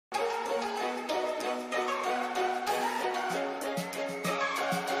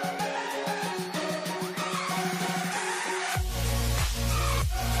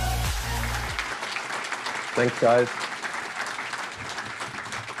Thanks, guys.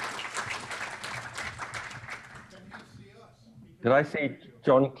 Did I see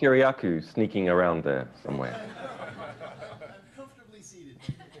John Kiriakou sneaking around there somewhere? I'm comfortably seated.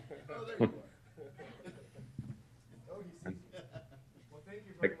 Oh, there you are. Oh, he's seated. Well, thank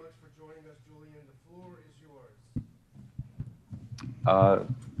you very much for joining us, Julian. The floor is yours.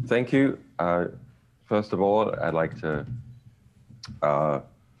 Thank you. First of all, I'd like to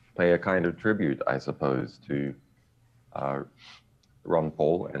pay a kind of tribute, I suppose, to Ron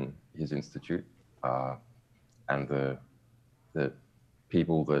Paul and his institute, and the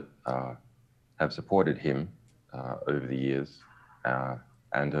people that have supported him over the years,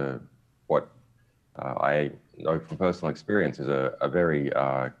 and what I know from personal experience is a very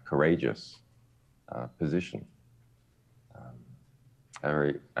courageous position,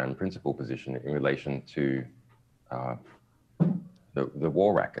 and principal position in relation to the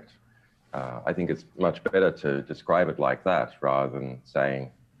war racket. I think it's much better to describe it like that rather than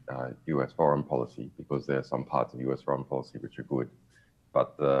saying US foreign policy, because there are some parts of US foreign policy which are good.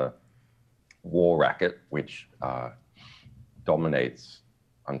 But the war racket, which dominates,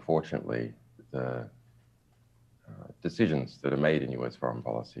 unfortunately, the decisions that are made in US foreign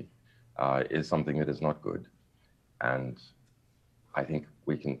policy, is something that is not good. And I think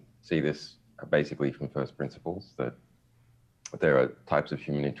we can see this basically from first principles, that there are types of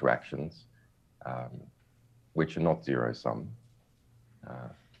human interactions which are not zero-sum,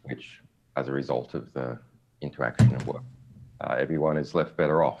 which, as a result of the interaction and work, everyone is left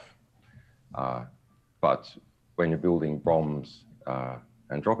better off. But when you're building bombs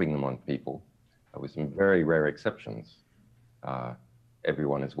and dropping them on people, with some very rare exceptions,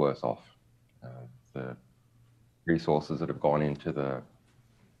 everyone is worse off. The resources that have gone into the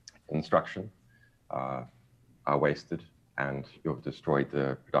construction are wasted, and you've destroyed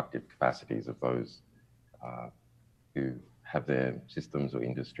the productive capacities of those who have their systems or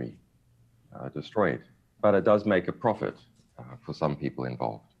industry destroyed. But it does make a profit for some people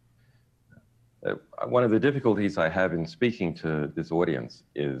involved. One of the difficulties I have in speaking to this audience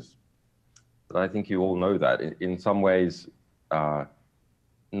is that I think you all know that in some ways, not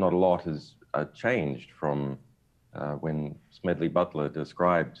a lot has changed from when Smedley Butler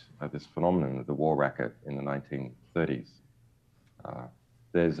described this phenomenon of the war racket in the 1930s.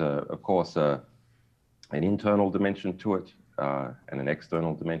 There's, of course, an internal dimension to it and an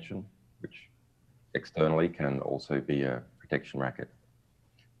external dimension, which externally can also be a protection racket.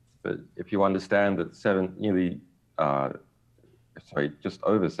 But if you understand that just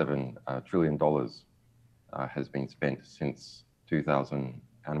over $7 trillion has been spent since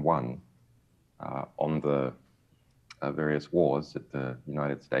 2001 on the various wars that the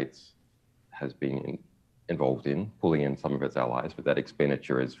United States has been involved in, pulling in some of its allies, but that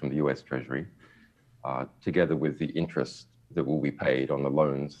expenditure is from the US Treasury, together with the interest that will be paid on the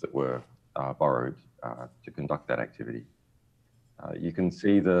loans that were borrowed to conduct that activity. You can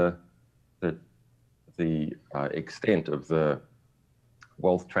see the extent of the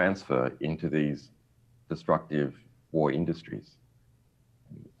wealth transfer into these destructive war industries.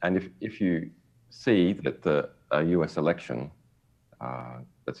 And if you see that the US election,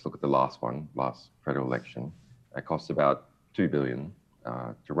 let's look at the last federal election, it costs about $2 billion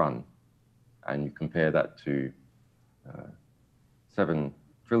to run. And you compare that to $7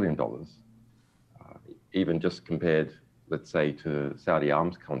 trillion, even just compared, let's say, to Saudi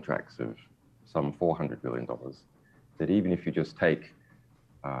arms contracts of some $400 billion, that even if you just take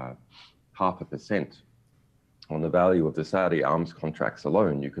 0.5% on the value of the Saudi arms contracts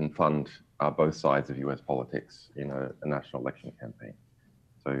alone, you can fund both sides of US politics in a national election campaign.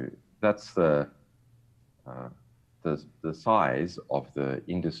 So that's the size of the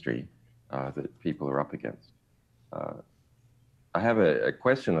industry that people are up against. I have a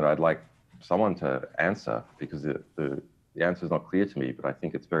question that I'd like someone to answer, because the answer is not clear to me, but I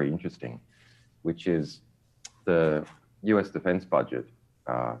think it's very interesting, which is the US defense budget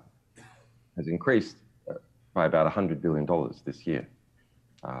has increased by about $100 billion this year,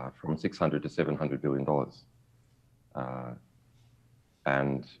 from $600 to $700 billion.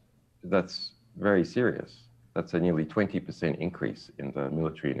 And that's very serious. That's a nearly 20% increase in the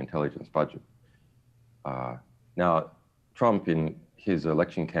military and intelligence budget. Now, Trump, in his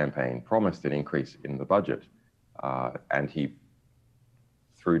election campaign, promised an increase in the budget, and he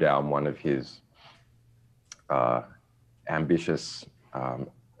threw down one of his ambitious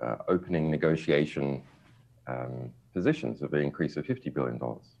opening negotiation positions of an increase of $50 billion.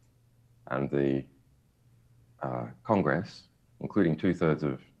 And the Congress, including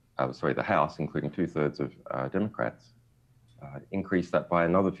the House, including two-thirds of Democrats, increased that by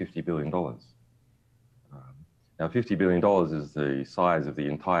another $50 billion. Now, $50 billion is the size of the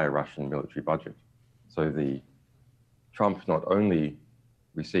entire Russian military budget. So Trump not only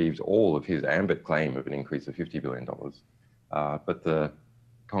receives all of his ambit claim of an increase of $50 billion, but the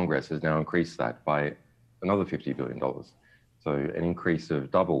Congress has now increased that by another $50 billion. So an increase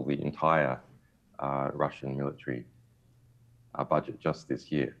of double the entire Russian military budget just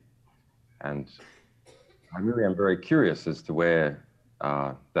this year. And I really am very curious as to where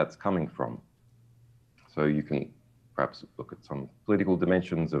that's coming from. So you can perhaps look at some political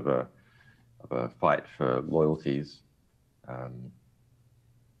dimensions of a fight for loyalties.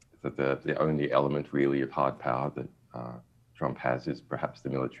 That the only element really of hard power that Trump has is perhaps the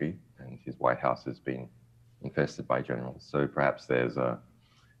military, and his White House has been infested by generals. So perhaps there's a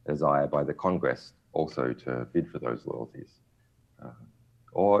desire by the Congress also to bid for those loyalties.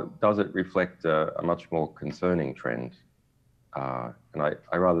 Or does it reflect a much more concerning trend? And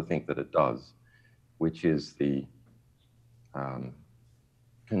I rather think that it does, which is the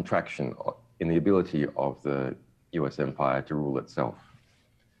contraction in the ability of the US empire to rule itself,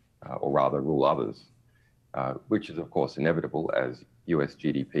 or rather rule others, which is of course inevitable as US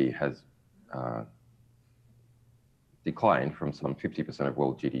GDP has declined from some 50% of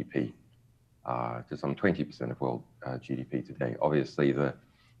world GDP to some 20% of world GDP today. Obviously, the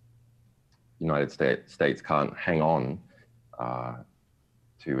United States can't hang on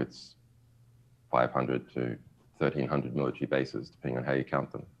to its 500 to 1,300 military bases, depending on how you count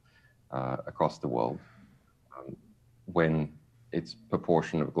them, across the world, when its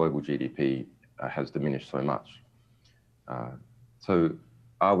proportion of global GDP has diminished so much. So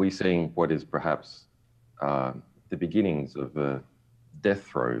are we seeing what is perhaps the beginnings of the death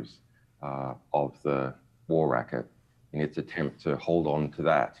throes of the war racket in its attempt to hold on to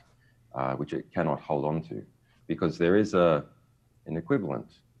that, which it cannot hold on to? Because there is an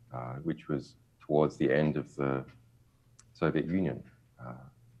equivalent, which was towards the end of the Soviet Union.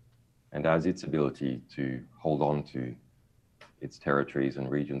 And as its ability to hold on to its territories and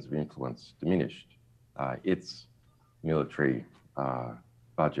regions of influence diminished, its military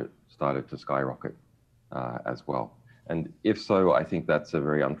budget started to skyrocket as well. And if so, I think that's a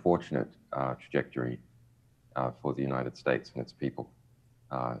very unfortunate trajectory for the United States and its people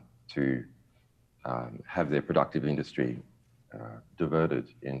to have their productive industry diverted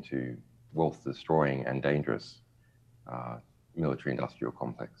into wealth-destroying and dangerous military-industrial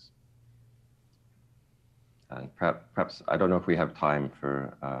complex. And perhaps, I don't know if we have time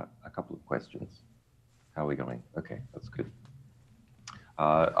for a couple of questions. How are we going? Okay, that's good.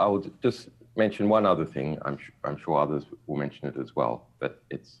 I will just mention one other thing. I'm sure others will mention it as well, but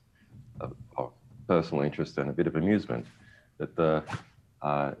it's of personal interest and a bit of amusement that the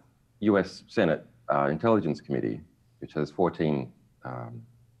US Senate Intelligence Committee, which has 14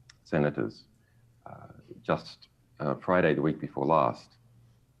 senators, just Friday, the week before last,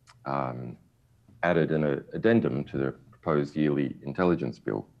 added an addendum to the proposed yearly intelligence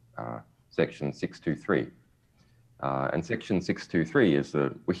bill, section 623. And section 623 is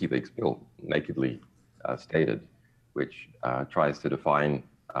the WikiLeaks bill, nakedly stated, which tries to define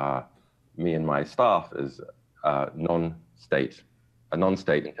me and my staff as a non-state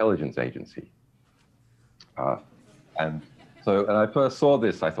intelligence agency. And so, and I first saw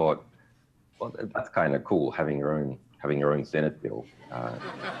this, I thought, well, that's kind of cool, having your own Senate bill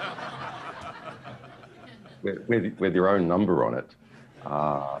with your own number on it.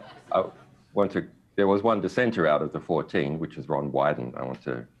 There was one dissenter out of the 14, which is Ron Wyden. I want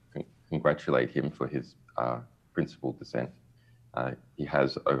to congratulate him for his principled dissent. He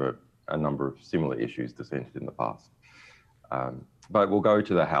has, over a number of similar issues, dissented in the past. But we'll go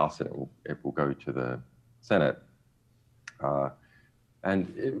to the House and it will go to the Senate.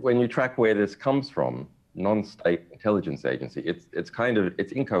 When you track where this comes from, non-state intelligence agency,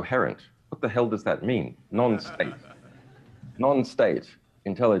 it's incoherent. What the hell does that mean? Non-state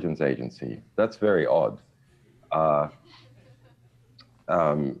intelligence agency. That's very odd. Well,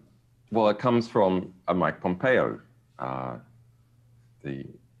 it comes from Mike Pompeo, the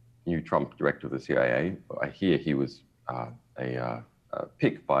new Trump director of the CIA. I hear he was a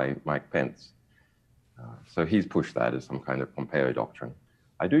pick by Mike Pence. So he's pushed that as some kind of Pompeo doctrine.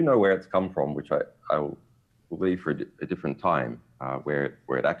 I do know where it's come from, which I will leave for a different time, where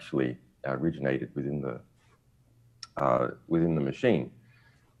it actually originated within the machine.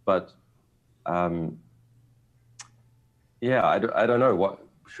 But yeah, I don't know. What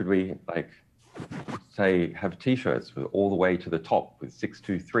should we say? Have T-shirts with all the way to the top with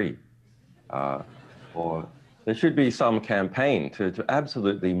 623, or there should be some campaign to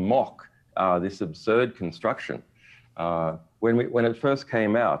absolutely mock this absurd construction. When it first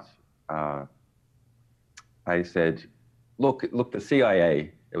came out, I said, look, the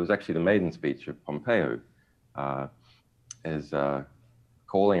CIA, it was actually the maiden speech of Pompeo, is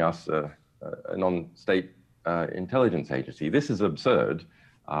calling us a non-state intelligence agency. This is absurd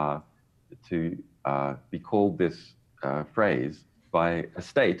to be called this phrase by a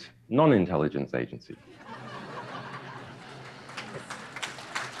state non-intelligence agency.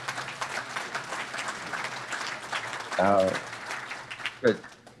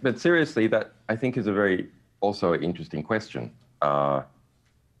 But seriously, that I think is a very also interesting question on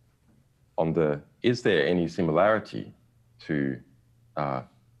is there any similarity to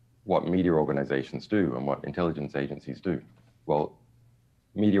what media organizations do and what intelligence agencies do? Well,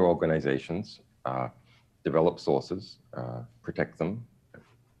 media organizations develop sources, protect them,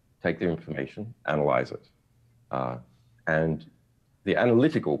 take their information, analyze it. And the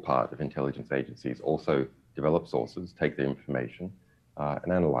analytical part of intelligence agencies also develop sources, take their information,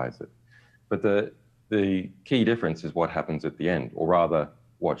 and analyze it. But the key difference is what happens at the end, or rather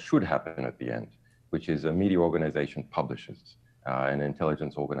what should happen at the end, which is a media organization publishes, an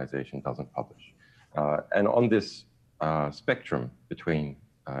intelligence organization doesn't publish. And on this spectrum between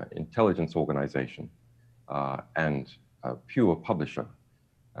intelligence organization and pure publisher,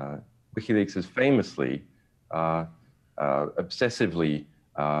 WikiLeaks is famously obsessively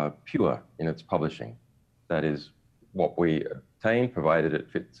pure in its publishing. That is what we obtain, provided it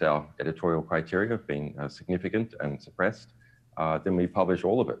fits our editorial criteria of being significant and suppressed, then we publish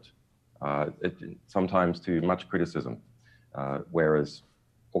all of it, sometimes to much criticism. Whereas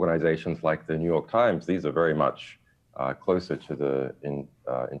organizations like the New York Times, these are very much closer to the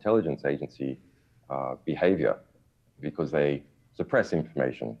intelligence agency behavior, because they suppress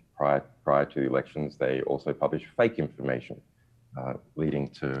information prior to the elections. They also publish fake information leading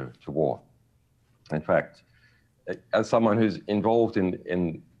to war. In fact, as someone who's involved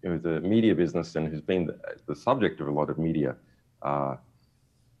in the media business and who's been the subject of a lot of media,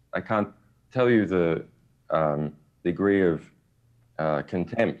 I can't tell you the degree of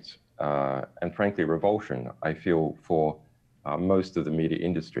contempt and frankly revulsion I feel for most of the media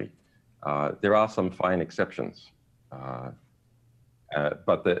industry. There are some fine exceptions,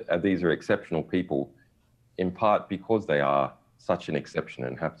 but these are exceptional people in part because they are such an exception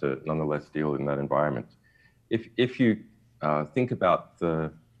and have to nonetheless deal in that environment. If you think about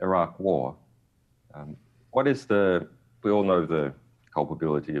the Iraq War, what is we all know the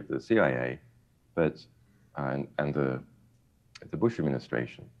culpability of the CIA, but and the Bush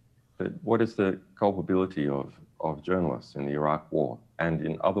administration, but what is the culpability of journalists in the Iraq War and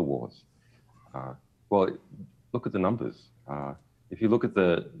in other wars? Well, look at the numbers. If you look at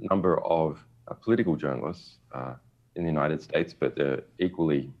the number of political journalists in the United States, but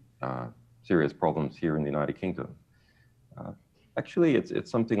equally serious problems here in the United Kingdom, actually it's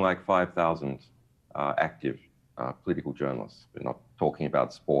something like 5,000 active political journalists. We're not talking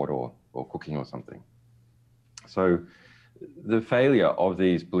about sport or cooking or something. So the failure of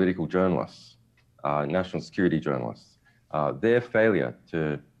these political journalists, national security journalists, their failure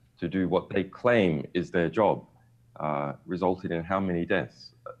to do what they claim is their job resulted in how many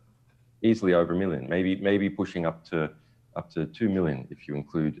deaths? Easily over 1 million, maybe pushing up to 2 million if you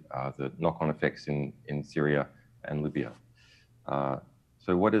include the knock-on effects in Syria and Libya.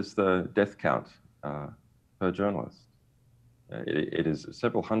 So what is the death count per journalist? It is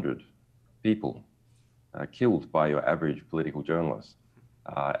several hundred people killed by your average political journalist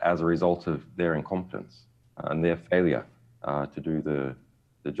as a result of their incompetence and their failure to do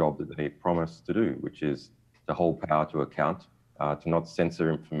the job that they promised to do, which is to hold power to account, to not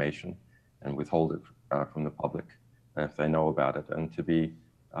censor information and withhold it from the public if they know about it, and to be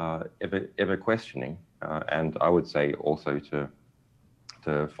ever questioning, and I would say also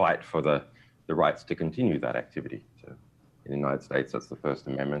to fight for the rights to continue that activity. In the United States, that's the First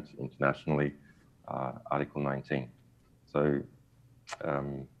Amendment. Internationally, Article 19. So,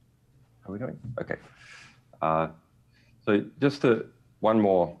 how are we going? Okay. So just one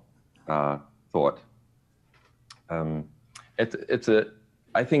more thought. It's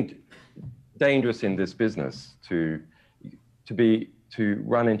I think, dangerous in this business to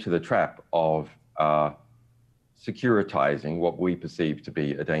run into the trap of securitizing what we perceive to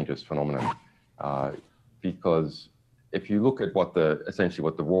be a dangerous phenomenon, because if you look at essentially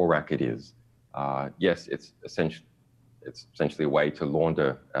what the war racket is, yes, it's essentially a way to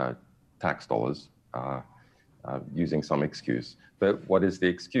launder tax dollars using some excuse. But what is the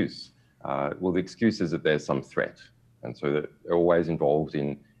excuse? Well, the excuse is that there's some threat, and so they're always involved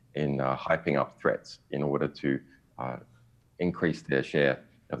in hyping up threats in order to increase their share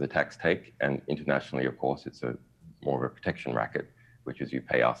of the tax take. And internationally, of course, it's more of a protection racket, which is you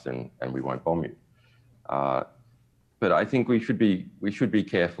pay us and we won't bomb you. But I think we should be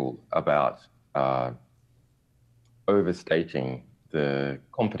careful about overstating the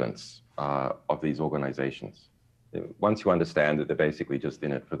competence of these organizations. Once you understand that they're basically just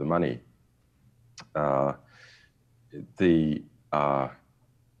in it for the money, the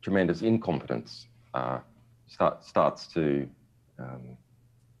tremendous incompetence starts to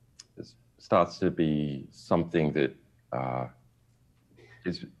be something that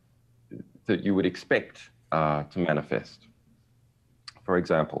that you would expect to manifest. For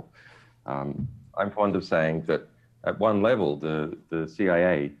example, I'm fond of saying that at one level, the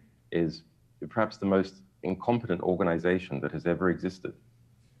CIA is perhaps the most incompetent organization that has ever existed.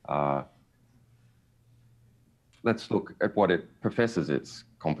 Let's look at what it professes its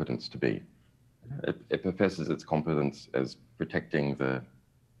competence to be. It professes its competence as protecting the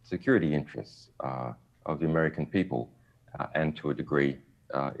security interests of the American people and, to a degree,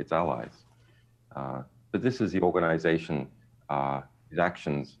 its allies. But this is the organization whose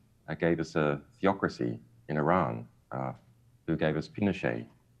actions gave us a theocracy in Iran, who gave us Pinochet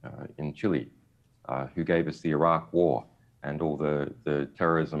in Chile, who gave us the Iraq War and all the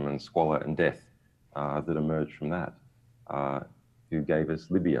terrorism and squalor and death that emerged from that, who gave us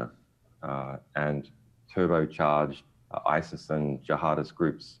Libya and turbocharged ISIS and jihadist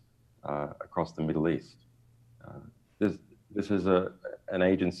groups across the Middle East. This is an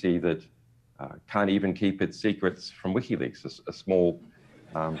agency that can't even keep its secrets from WikiLeaks, a small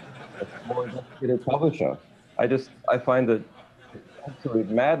investigative publisher. I find that absolute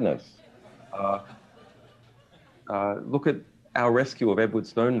madness. Look at our rescue of Edward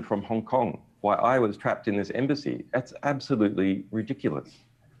Snowden from Hong Kong, why I was trapped in this embassy. That's absolutely ridiculous.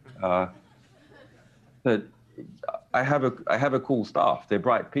 But I have a cool staff. They're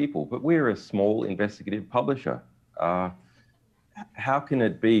bright people, but we're a small investigative publisher. How can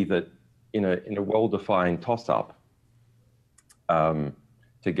it be that in a well-defined toss-up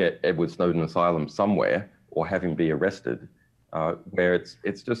to get Edward Snowden asylum somewhere or have him be arrested, where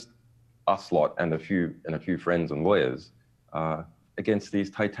it's just us lot and a few friends and lawyers against these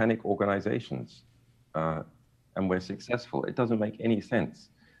titanic organizations, and we're successful? It doesn't make any sense.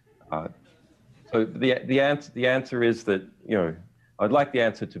 So the answer is that, I'd like the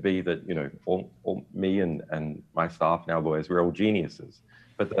answer to be that, all me and my staff and our lawyers, we're all geniuses.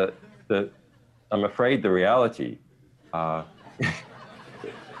 But I'm afraid the reality,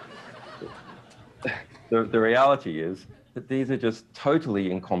 the reality is that these are just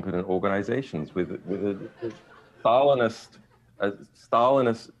totally incompetent organizations with a Stalinist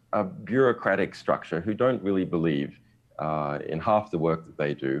bureaucratic structure who don't really believe in half the work that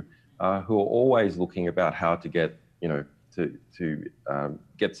they do, who are always looking about how to get, to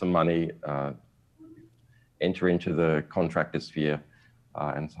get some money, enter into the contractor sphere,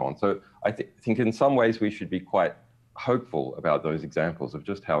 and so on. So I think in some ways we should be quite hopeful about those examples of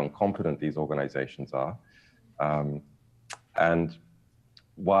just how incompetent these organizations are. And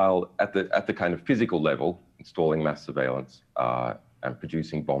while at the kind of physical level, installing mass surveillance and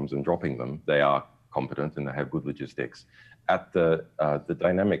producing bombs and dropping them, they are competent and they have good logistics. At the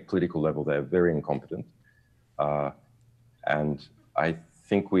dynamic political level, they're very incompetent. And I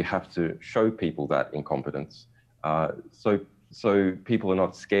think we have to show people that incompetence so people are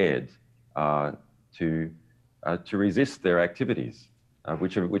not scared to resist their activities,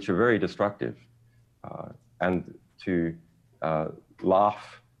 which are very destructive, and to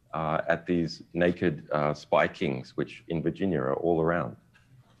laugh at these naked spy kings, which in Virginia are all around.